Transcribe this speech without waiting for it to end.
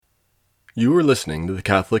You are listening to the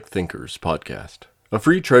Catholic Thinkers Podcast, a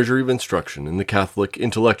free treasury of instruction in the Catholic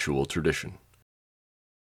intellectual tradition.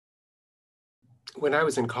 When I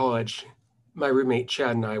was in college, my roommate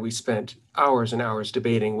Chad and I, we spent hours and hours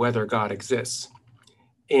debating whether God exists.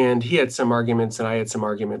 And he had some arguments and I had some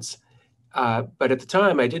arguments. But at the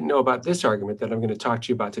time, I didn't know about this argument that I'm going to talk to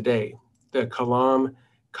you about today, the Kalam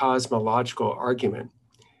cosmological argument.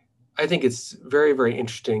 I think it's very, very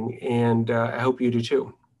interesting, and I hope you do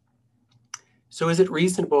too. So, is it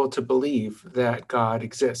reasonable to believe that God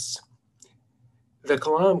exists? The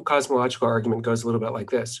Kalam cosmological argument goes a little bit like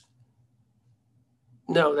this.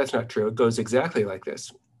 No, that's not true. It goes exactly like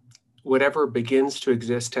this. Whatever begins to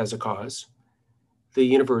exist has a cause. The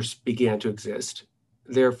universe began to exist.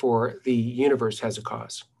 Therefore, the universe has a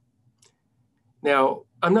cause. Now,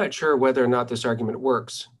 I'm not sure whether or not this argument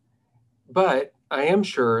works, but I am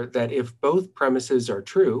sure that if both premises are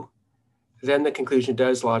true, then the conclusion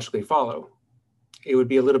does logically follow. It would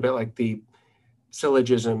be a little bit like the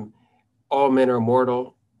syllogism, all men are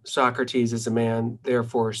mortal, Socrates is a man,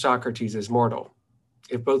 therefore Socrates is mortal.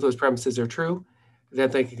 If both those premises are true,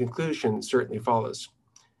 then the conclusion certainly follows.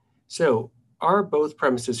 So, are both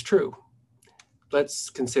premises true?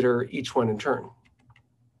 Let's consider each one in turn.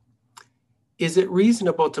 Is it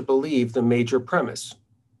reasonable to believe the major premise?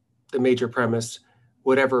 The major premise,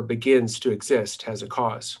 whatever begins to exist has a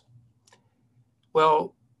cause.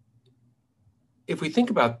 Well, if we think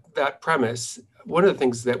about that premise, one of the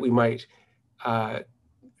things that we might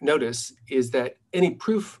notice is that any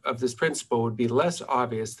proof of this principle would be less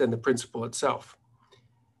obvious than the principle itself.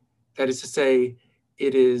 That is to say,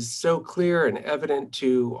 it is so clear and evident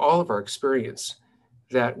to all of our experience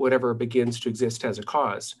that whatever begins to exist has a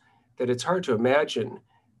cause, that it's hard to imagine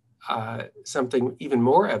something even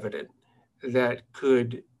more evident that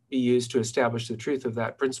could be used to establish the truth of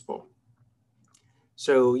that principle.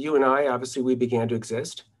 So you and I, obviously, we began to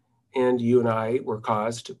exist, and you and I were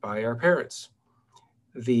caused by our parents.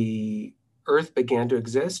 The Earth began to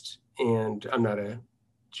exist, and I'm not a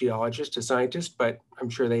geologist, a scientist, but I'm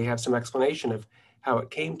sure they have some explanation of how it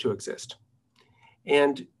came to exist.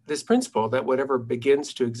 And this principle that whatever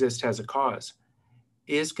begins to exist has a cause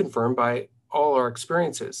is confirmed by all our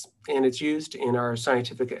experiences, and it's used in our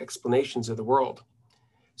scientific explanations of the world.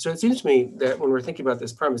 So it seems to me that when we're thinking about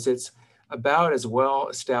this premise, it's about as well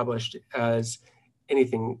established as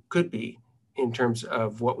anything could be in terms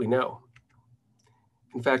of what we know.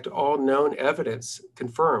 In fact, all known evidence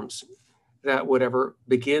confirms that whatever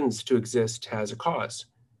begins to exist has a cause.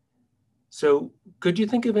 So could you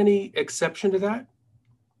think of any exception to that?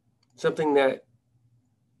 Something that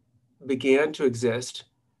began to exist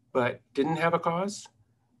but didn't have a cause?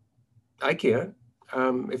 I can't.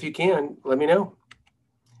 If you can, let me know.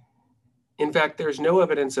 In fact, there's no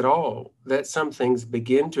evidence at all that some things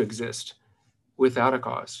begin to exist without a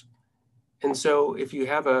cause. And so if you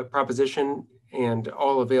have a proposition and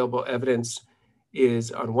all available evidence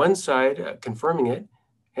is on one side confirming it,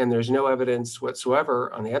 and there's no evidence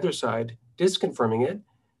whatsoever on the other side disconfirming it,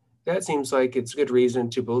 that seems like it's good reason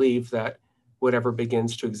to believe that whatever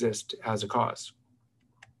begins to exist has a cause.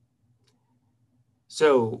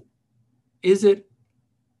 So, is it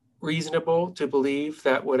reasonable to believe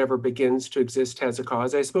that whatever begins to exist has a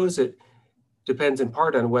cause? I suppose it depends in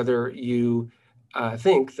part on whether you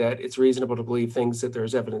think that it's reasonable to believe things that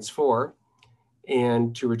there's evidence for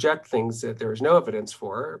and to reject things that there is no evidence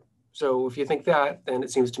for. So if you think that, then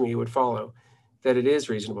it seems to me it would follow that it is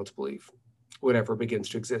reasonable to believe whatever begins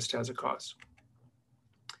to exist has a cause.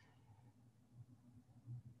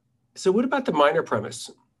 So what about the minor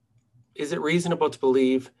premise? Is it reasonable to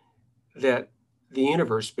believe that the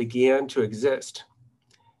universe began to exist?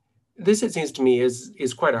 This, it seems to me,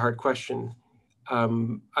 is quite a hard question.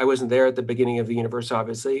 I wasn't there at the beginning of the universe,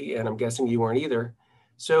 obviously, and I'm guessing you weren't either.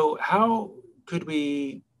 So how could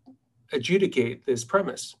we adjudicate this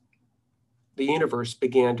premise? The universe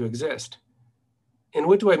began to exist. And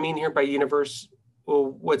what do I mean here by universe?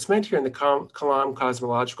 Well, what's meant here in the Kalam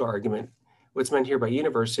cosmological argument, what's meant here by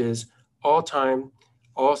universe is all time,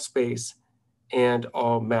 all space, and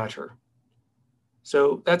all matter.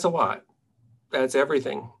 So that's a lot. That's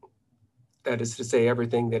everything. That is to say,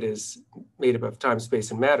 everything that is made up of time,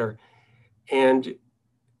 space, and matter. And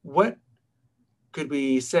what could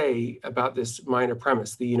we say about this minor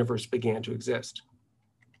premise, the universe began to exist?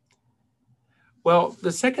 Well,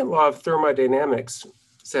 the second law of thermodynamics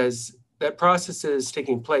says that processes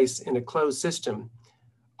taking place in a closed system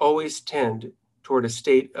always tend toward a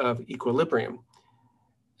state of equilibrium.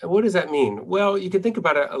 And what does that mean? Well, you can think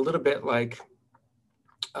about it a little bit like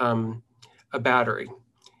a battery.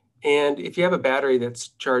 And if you have a battery that's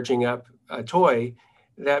charging up a toy,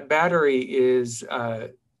 That battery is a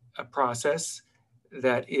process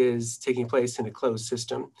that is taking place in a closed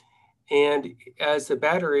system. And as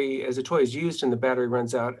the toy is used and the battery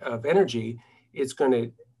runs out of energy, it's going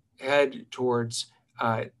to head towards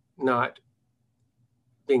not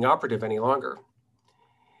being operative any longer.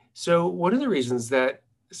 So one of the reasons that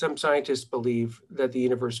some scientists believe that the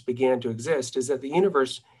universe began to exist is that the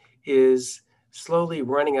universe is slowly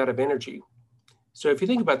running out of energy. So if you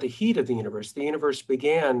think about the heat of the universe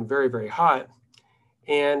began very, very hot,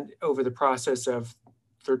 and over the process of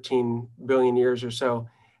 13 billion years or so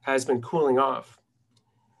has been cooling off.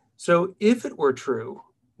 So if it were true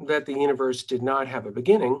that the universe did not have a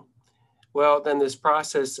beginning, well, then this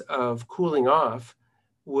process of cooling off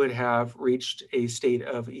would have reached a state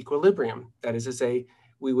of equilibrium. That is to say,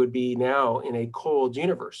 we would be now in a cold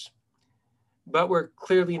universe. But we're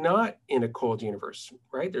clearly not in a cold universe,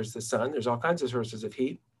 right? There's the sun, there's all kinds of sources of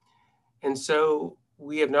heat. And so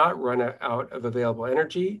we have not run out of available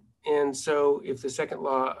energy. And so if the second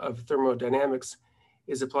law of thermodynamics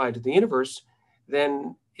is applied to the universe,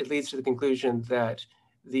 then it leads to the conclusion that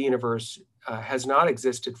the universe has not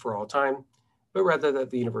existed for all time, but rather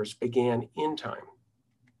that the universe began in time.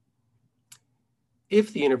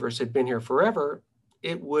 If the universe had been here forever,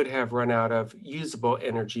 it would have run out of usable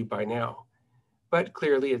energy by now. But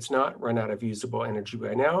clearly it's not run out of usable energy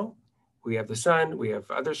by now. We have the sun, we have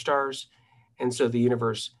other stars, and so the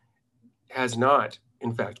universe has not,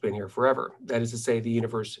 in fact, been here forever. That is to say, the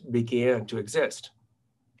universe began to exist.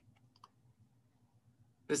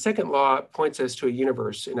 The second law points us to a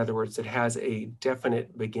universe, in other words, that has a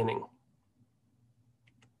definite beginning.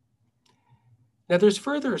 Now, there's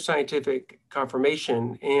further scientific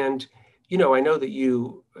confirmation, and I know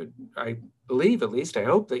that I believe, at least I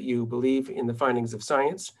hope that you believe in the findings of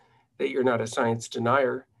science, that you're not a science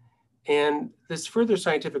denier. And this further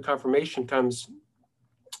scientific confirmation comes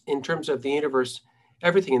in terms of the universe,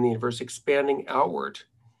 everything in the universe expanding outward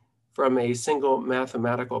from a single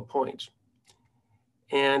mathematical point.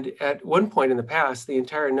 And at one point in the past, the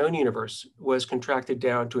entire known universe was contracted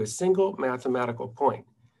down to a single mathematical point.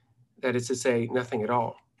 That is to say, nothing at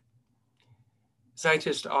all.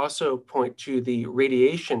 Scientists also point to the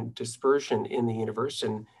radiation dispersion in the universe,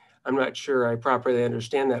 and I'm not sure I properly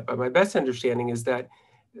understand that, but my best understanding is that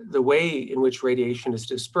the way in which radiation is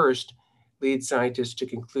dispersed leads scientists to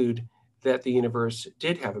conclude that the universe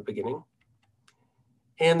did have a beginning.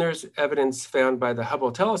 And there's evidence found by the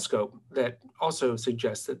Hubble telescope that also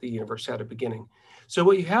suggests that the universe had a beginning. So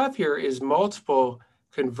what you have here is multiple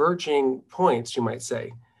converging points, you might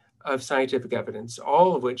say, of scientific evidence,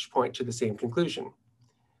 all of which point to the same conclusion.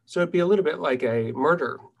 So it'd be a little bit like a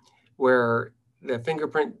murder where the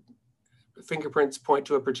fingerprints point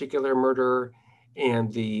to a particular murderer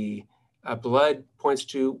and the blood points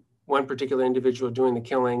to one particular individual doing the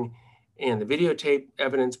killing, and the videotape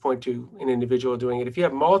evidence point to an individual doing it. If you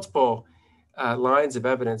have multiple lines of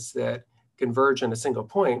evidence that converge on a single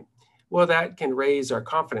point, well, that can raise our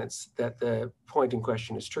confidence that the point in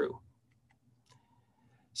question is true.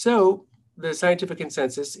 So the scientific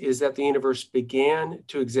consensus is that the universe began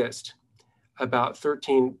to exist about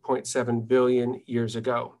 13.7 billion years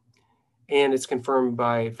ago. And it's confirmed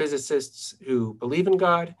by physicists who believe in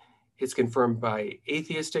God. It's confirmed by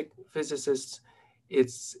atheistic physicists.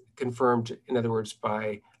 It's confirmed, in other words,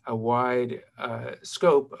 by a wide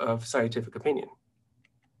scope of scientific opinion.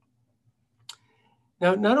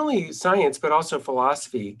 Now, not only science, but also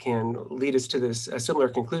philosophy can lead us to a similar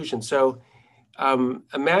conclusion. So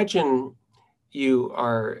imagine you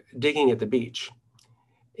are digging at the beach.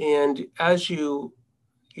 And as you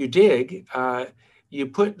dig, you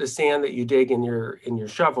put the sand that you dig in your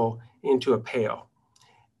shovel into a pail.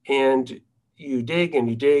 And you dig and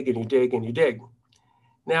you dig and you dig and you dig.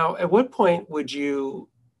 Now, at what point would you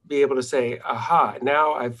be able to say, aha,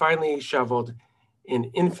 now I've finally shoveled an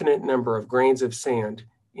infinite number of grains of sand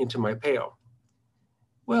into my pail?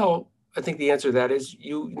 Well, I think the answer to that is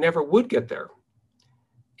you never would get there.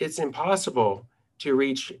 It's impossible to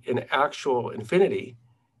reach an actual infinity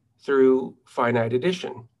through finite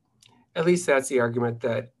addition. At least that's the argument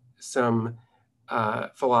that some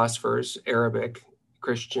philosophers, Arabic,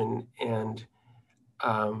 Christian, and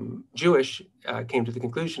Jewish came to the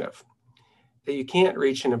conclusion of, that you can't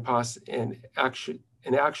reach an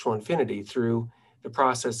actual infinity through the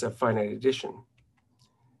process of finite addition.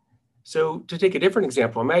 So to take a different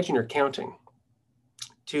example, imagine you're counting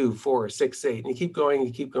 2, 4, 6, 8, and you keep going,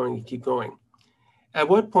 you keep going, you keep going. At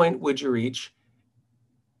what point would you reach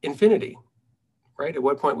infinity, right? At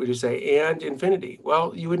what point would you say, and infinity?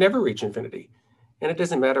 Well, you would never reach infinity. And it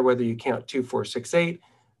doesn't matter whether you count 2, 4, 6, 8,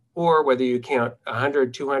 or whether you count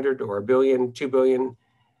 100, 200, or a billion, 2 billion,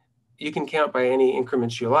 you can count by any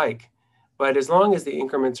increments you like, but as long as the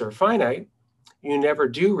increments are finite, you never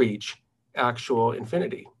do reach actual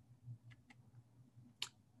infinity.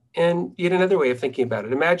 And yet another way of thinking about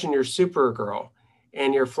it, imagine you're Supergirl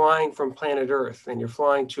and you're flying from planet Earth and you're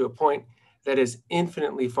flying to a point that is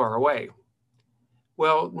infinitely far away.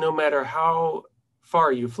 Well, no matter how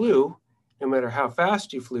far you flew, no matter how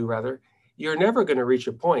fast you flew, rather, you're never going to reach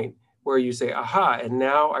a point where you say, aha, and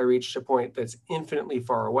now I reached a point that's infinitely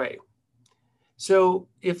far away. So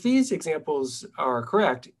if these examples are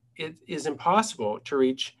correct, it is impossible to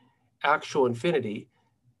reach actual infinity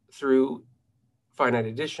through finite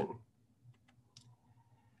addition.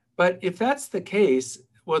 But if that's the case,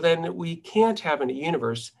 well, then we can't have a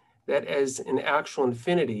universe that is an actual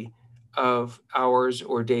infinity of hours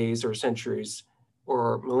or days or centuries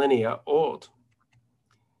or millennia old.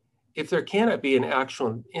 If there cannot be an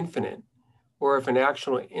actual infinite, or if an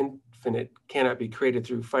actual infinite cannot be created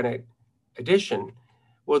through finite addition,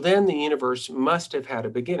 well, then the universe must have had a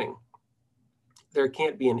beginning. There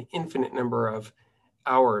can't be an infinite number of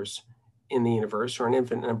hours in the universe or an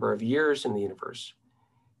infinite number of years in the universe.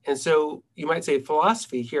 And so you might say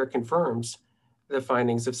philosophy here confirms the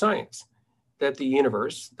findings of science, that the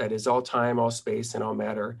universe, that is all time, all space, and all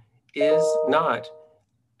matter, is not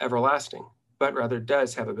everlasting, but rather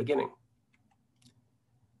does have a beginning.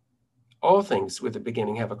 All things with a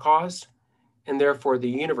beginning have a cause, and therefore the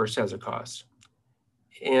universe has a cause.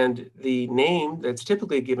 And the name that's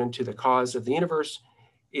typically given to the cause of the universe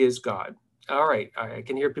is God. All right, I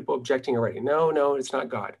can hear people objecting already. No, it's not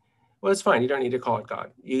God. Well, it's fine. You don't need to call it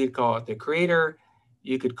God. You could call it the creator.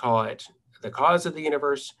 You could call it the cause of the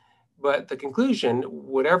universe. But the conclusion,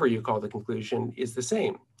 whatever you call the conclusion, is the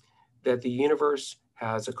same, that the universe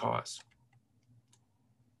has a cause.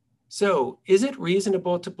 So is it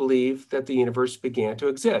reasonable to believe that the universe began to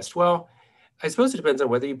exist? Well, I suppose it depends on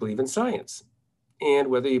whether you believe in science and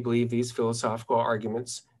whether you believe these philosophical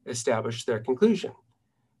arguments establish their conclusion.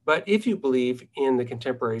 But if you believe in the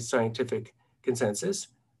contemporary scientific consensus,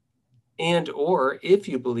 and or if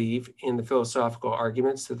you believe in the philosophical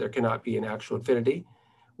arguments that there cannot be an actual infinity,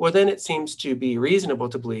 well, then it seems to be reasonable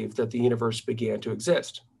to believe that the universe began to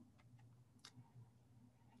exist.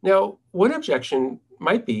 Now, one objection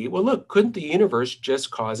might be, well, look, couldn't the universe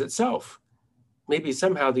just cause itself? Maybe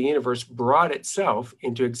somehow the universe brought itself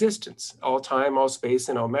into existence. All time, all space,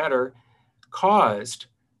 and all matter caused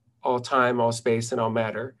all time, all space, and all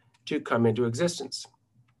matter to come into existence.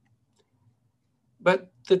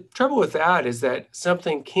 But the trouble with that is that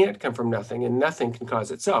something can't come from nothing and nothing can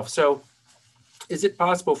cause itself. So is it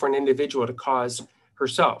possible for an individual to cause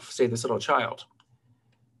herself, say this little child?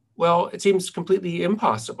 Well, it seems completely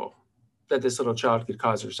impossible that this little child could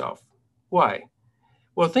cause herself. Why?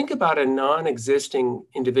 Well, think about a non-existing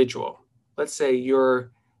individual. Let's say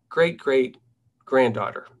your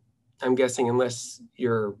great-great-granddaughter. I'm guessing unless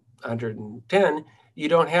you're 110, you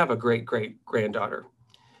don't have a great-great-granddaughter.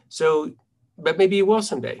 So, but maybe you will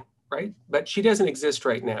someday, right? But she doesn't exist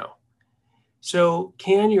right now. So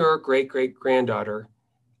can your great-great-granddaughter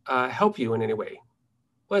help you in any way?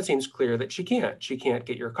 Well, it seems clear that she can't. She can't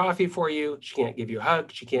get your coffee for you. She can't give you a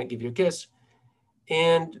hug. She can't give you a kiss.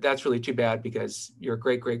 And that's really too bad because your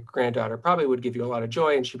great-great-granddaughter probably would give you a lot of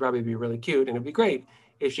joy and she'd probably be really cute. And it'd be great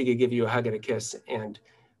if she could give you a hug and a kiss and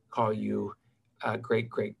call you a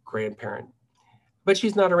great-great-grandparent. But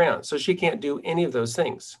she's not around, so she can't do any of those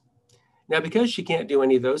things. Now, because she can't do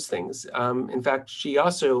any of those things, in fact, she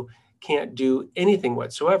also can't do anything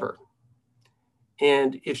whatsoever.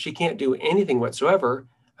 And if she can't do anything whatsoever,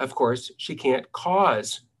 of course, she can't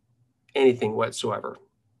cause anything whatsoever.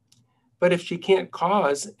 But if she can't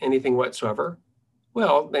cause anything whatsoever,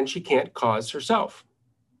 well, then she can't cause herself.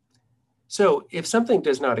 So if something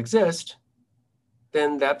does not exist,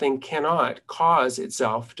 then that thing cannot cause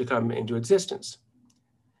itself to come into existence.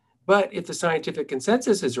 But if the scientific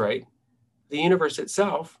consensus is right, the universe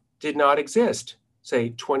itself did not exist, say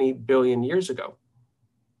 20 billion years ago.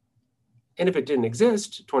 And if it didn't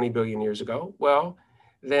exist 20 billion years ago, well,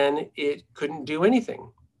 then it couldn't do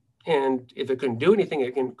anything. And if it couldn't do anything,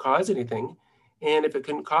 it couldn't cause anything. And if it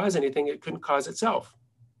couldn't cause anything, it couldn't cause itself.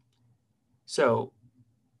 So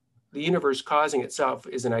the universe causing itself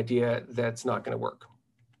is an idea that's not going to work.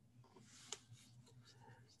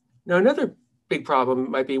 Now, another big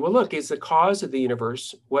problem might be, well, look, is the cause of the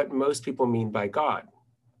universe what most people mean by God?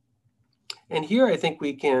 And here I think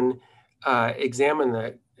we can examine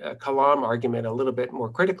the Kalam argument a little bit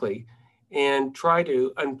more critically and try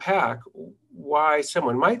to unpack why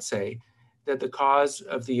someone might say that the cause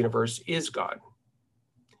of the universe is God.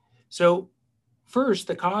 So first,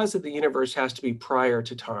 the cause of the universe has to be prior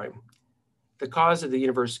to time. the cause of the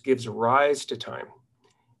universe gives rise to time.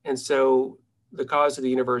 And so the cause of the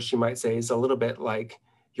universe, you might say, is a little bit like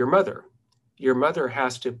your mother. Your mother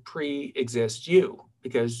has to pre-exist you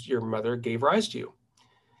because your mother gave rise to you.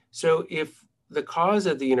 So if the cause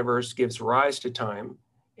of the universe gives rise to time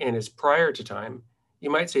and is prior to time,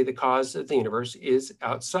 you might say the cause of the universe is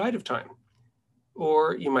outside of time.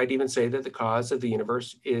 Or you might even say that the cause of the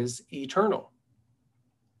universe is eternal.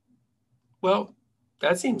 Well,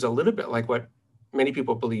 that seems a little bit like what many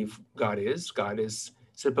people believe God is. God is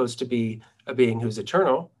supposed to be a being who's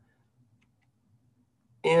eternal.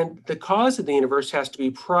 And the cause of the universe has to be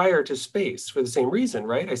prior to space for the same reason,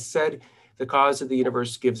 right? I said the cause of the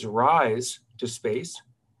universe gives rise to space.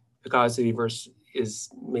 The cause of the universe is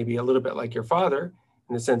maybe a little bit like your father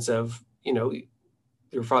in the sense of,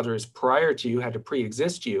 your father is prior to you, had to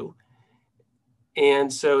pre-exist you.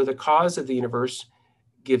 And so the cause of the universe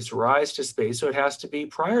gives rise to space, so it has to be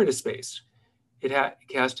prior to space. It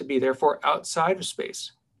has to be, therefore, outside of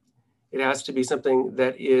space. It has to be something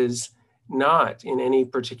that is not in any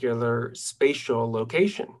particular spatial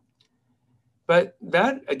location. But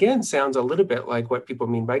that, again, sounds a little bit like what people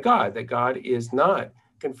mean by God, that God is not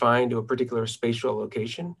confined to a particular spatial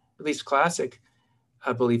location. At least classic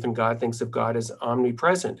belief in God thinks of God as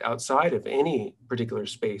omnipresent outside of any particular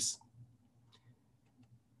space.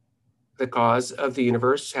 The cause of the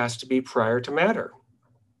universe has to be prior to matter.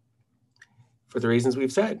 For the reasons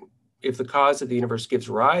we've said, if the cause of the universe gives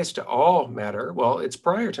rise to all matter, well, it's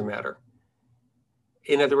prior to matter.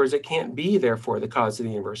 In other words, it can't be, therefore, the cause of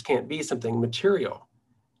the universe can't be something material.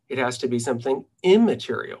 It has to be something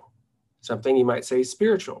immaterial, something you might say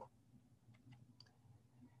spiritual.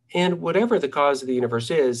 And whatever the cause of the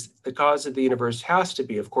universe is, the cause of the universe has to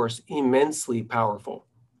be, of course, immensely powerful.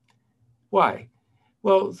 Why?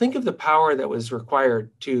 Well, think of the power that was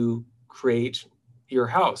required to create your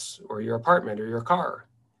house or your apartment or your car.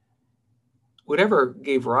 Whatever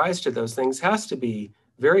gave rise to those things has to be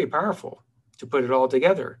very powerful to put it all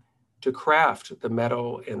together, to craft the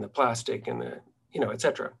metal and the plastic and the, et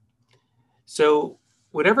cetera. So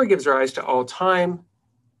whatever gives rise to all time,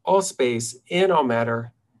 all space, and all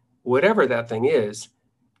matter, whatever that thing is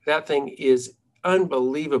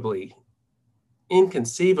unbelievably,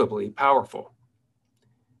 inconceivably powerful.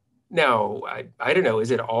 Now, I don't know,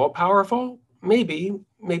 is it all powerful? Maybe,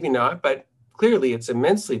 maybe not, but clearly it's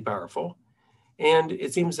immensely powerful. And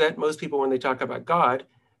it seems that most people, when they talk about God,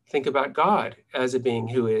 think about God as a being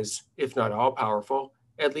who is, if not all powerful,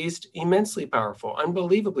 at least immensely powerful,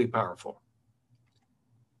 unbelievably powerful.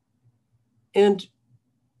 And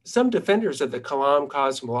some defenders of the Kalam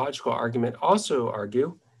cosmological argument also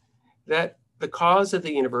argue that the cause of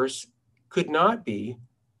the universe could not be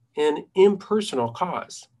an impersonal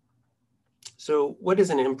cause. So what is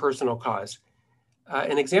an impersonal cause?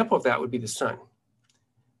 An example of that would be the sun.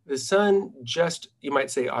 The sun just, you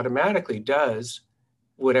might say, automatically does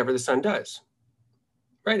whatever the sun does,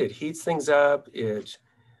 right? It heats things up, it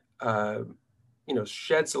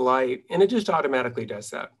sheds light, and it just automatically does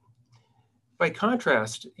that. By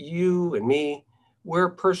contrast, you and me, we're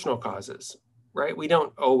personal causes, right? We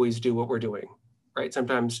don't always do what we're doing, right?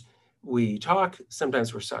 Sometimes we talk,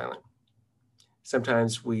 sometimes we're silent.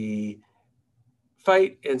 Sometimes we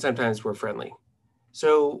fight, and sometimes we're friendly.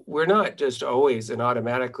 So we're not just always and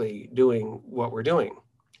automatically doing what we're doing.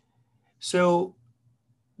 So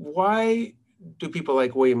why do people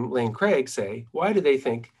like William Lane Craig say, why do they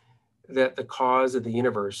think that the cause of the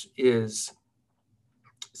universe is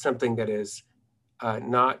something that is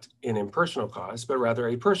not an impersonal cause, but rather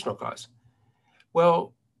a personal cause?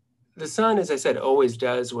 Well, the sun, as I said, always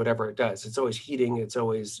does whatever it does. It's always heating, it's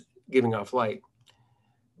always giving off light.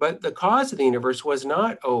 But the cause of the universe was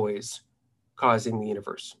not always causing the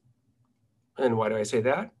universe. And why do I say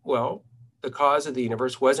that? Well, the cause of the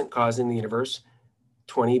universe wasn't causing the universe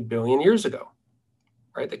 20 billion years ago,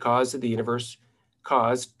 right? The cause of the universe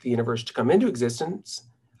caused the universe to come into existence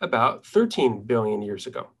about 13 billion years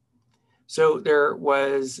ago. So there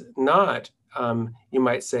was not, you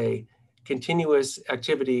might say, continuous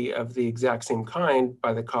activity of the exact same kind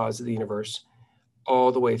by the cause of the universe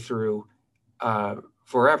all the way through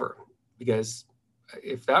forever. Because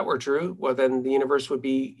if that were true, well, then the universe would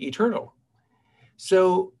be eternal.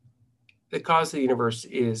 So the cause of the universe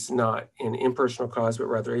is not an impersonal cause, but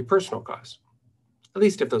rather a personal cause, at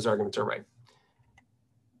least if those arguments are right.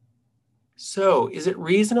 So is it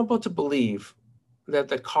reasonable to believe that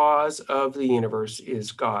the cause of the universe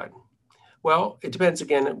is God? Well, it depends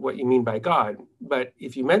again on what you mean by God. But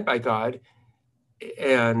if you meant by God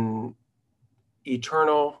an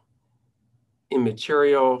eternal,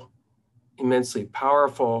 immaterial, immensely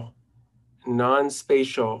powerful,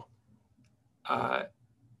 non-spatial,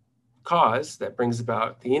 cause that brings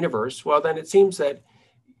about the universe, well, then it seems that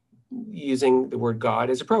using the word God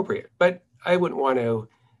is appropriate. But I wouldn't want to,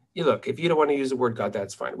 look, if you don't want to use the word God,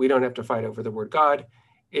 that's fine. We don't have to fight over the word God.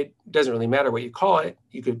 It doesn't really matter what you call it.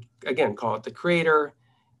 You could, again, call it the creator.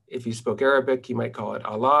 If you spoke Arabic, you might call it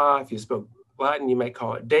Allah. If you spoke Latin, you might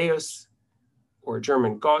call it Deus, or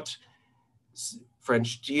German Gott,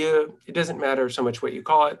 French Dieu. It doesn't matter so much what you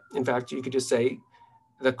call it. In fact, you could just say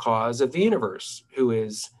the cause of the universe, who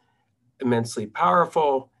is immensely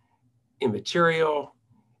powerful, immaterial,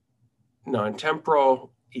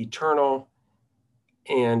 non-temporal, eternal,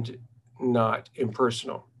 and not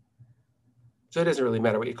impersonal. So it doesn't really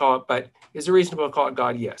matter what you call it, but is it reasonable to call it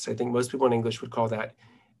God? Yes. I think most people in English would call that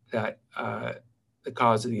the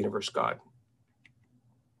cause of the universe God.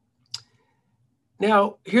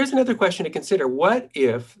 Now, here's another question to consider. What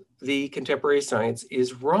if the contemporary science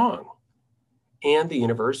is wrong and the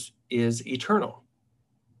universe is eternal?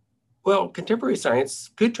 Well, contemporary science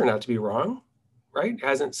could turn out to be wrong, right?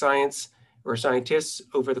 Hasn't science or scientists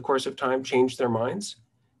over the course of time changed their minds?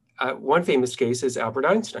 One famous case is Albert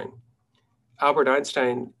Einstein. Albert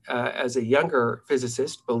Einstein, as a younger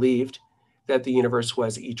physicist, believed that the universe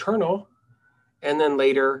was eternal. And then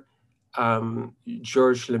later,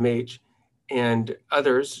 Georges Lemaitre and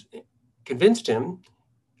others convinced him,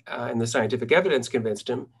 and the scientific evidence convinced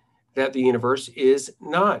him, that the universe is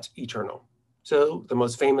not eternal. So the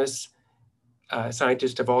most famous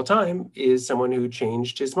scientist of all time is someone who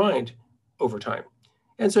changed his mind over time.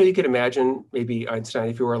 And so you could imagine maybe Einstein,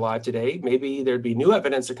 if he were alive today, maybe there'd be new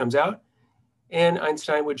evidence that comes out, and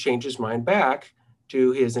Einstein would change his mind back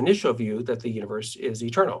to his initial view that the universe is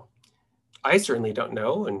eternal. I certainly don't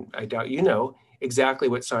know, and I doubt you know, exactly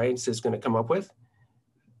what science is going to come up with.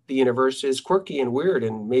 The universe is quirky and weird,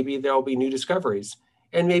 and maybe there'll be new discoveries.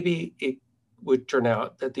 And maybe it would turn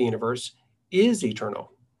out that the universe is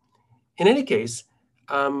eternal. In any case,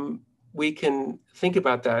 we can think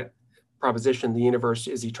about that proposition, the universe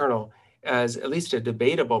is eternal, as at least a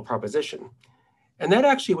debatable proposition. And that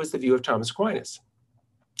actually was the view of Thomas Aquinas.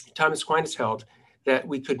 Thomas Aquinas held that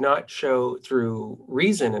we could not show through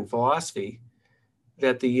reason and philosophy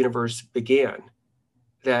that the universe began,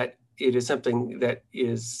 that it is something that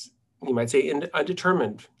is, you might say,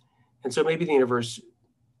 undetermined. And so maybe the universe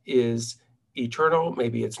is eternal,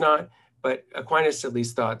 maybe it's not, but Aquinas at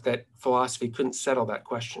least thought that philosophy couldn't settle that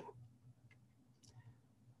question.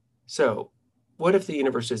 So what if the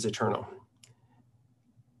universe is eternal?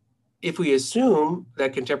 If we assume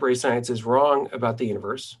that contemporary science is wrong about the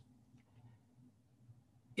universe,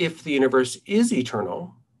 if the universe is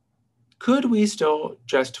eternal, could we still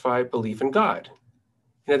justify belief in God?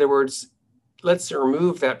 In other words, let's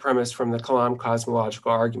remove that premise from the Kalam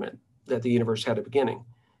cosmological argument that the universe had a beginning.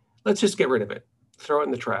 Let's just get rid of it, throw it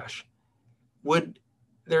in the trash. Would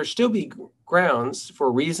there still be grounds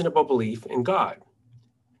for reasonable belief in God?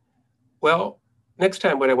 Well, next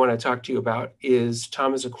time what I want to talk to you about is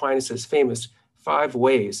Thomas Aquinas' famous 5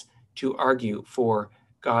 ways to argue for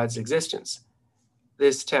God's existence.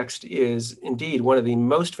 This text is indeed one of the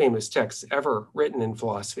most famous texts ever written in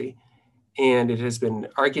philosophy, and it has been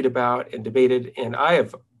argued about and debated, and I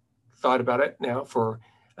have thought about it now for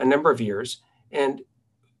a number of years, and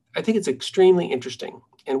I think it's extremely interesting.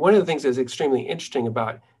 And one of the things that's extremely interesting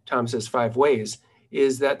about Thomas's 5 ways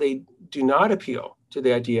is that they do not appeal to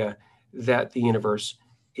the idea that the universe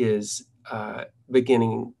is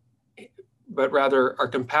beginning, but rather are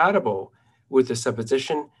compatible with the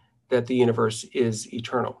supposition that the universe is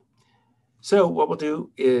eternal. So what we'll do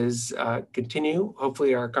is continue,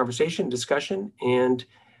 hopefully, our conversation, discussion, and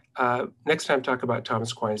next time talk about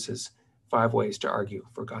Thomas Aquinas' 5 ways to argue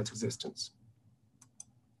for God's existence.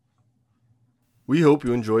 We hope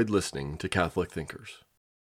you enjoyed listening to Catholic Thinkers.